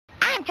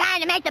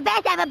trying to make the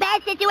best out of a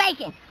bad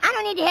situation. I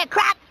don't need to hear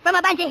crap from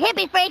a bunch of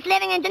hippie freaks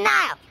living in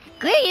denial.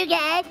 Screw you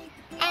guys.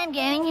 I'm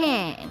going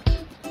home.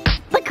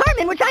 But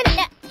Cartman, we're trying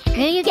to...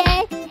 Screw you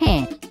guys.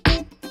 Home.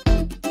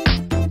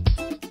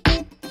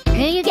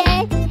 Screw you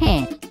guys.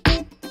 Home.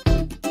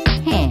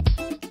 Home.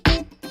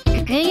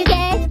 Screw you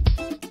guys.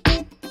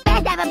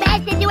 Best out of a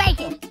bad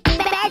situation.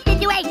 Bad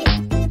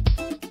situation.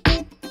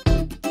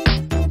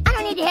 I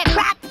don't need to hear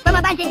crap from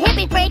a bunch of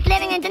hippie freaks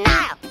living in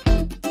denial.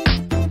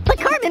 But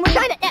Cartman, we're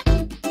trying to...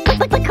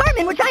 But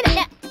Cartman, we're trying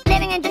to...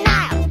 Living in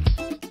denial.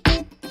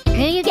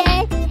 Screw you guys.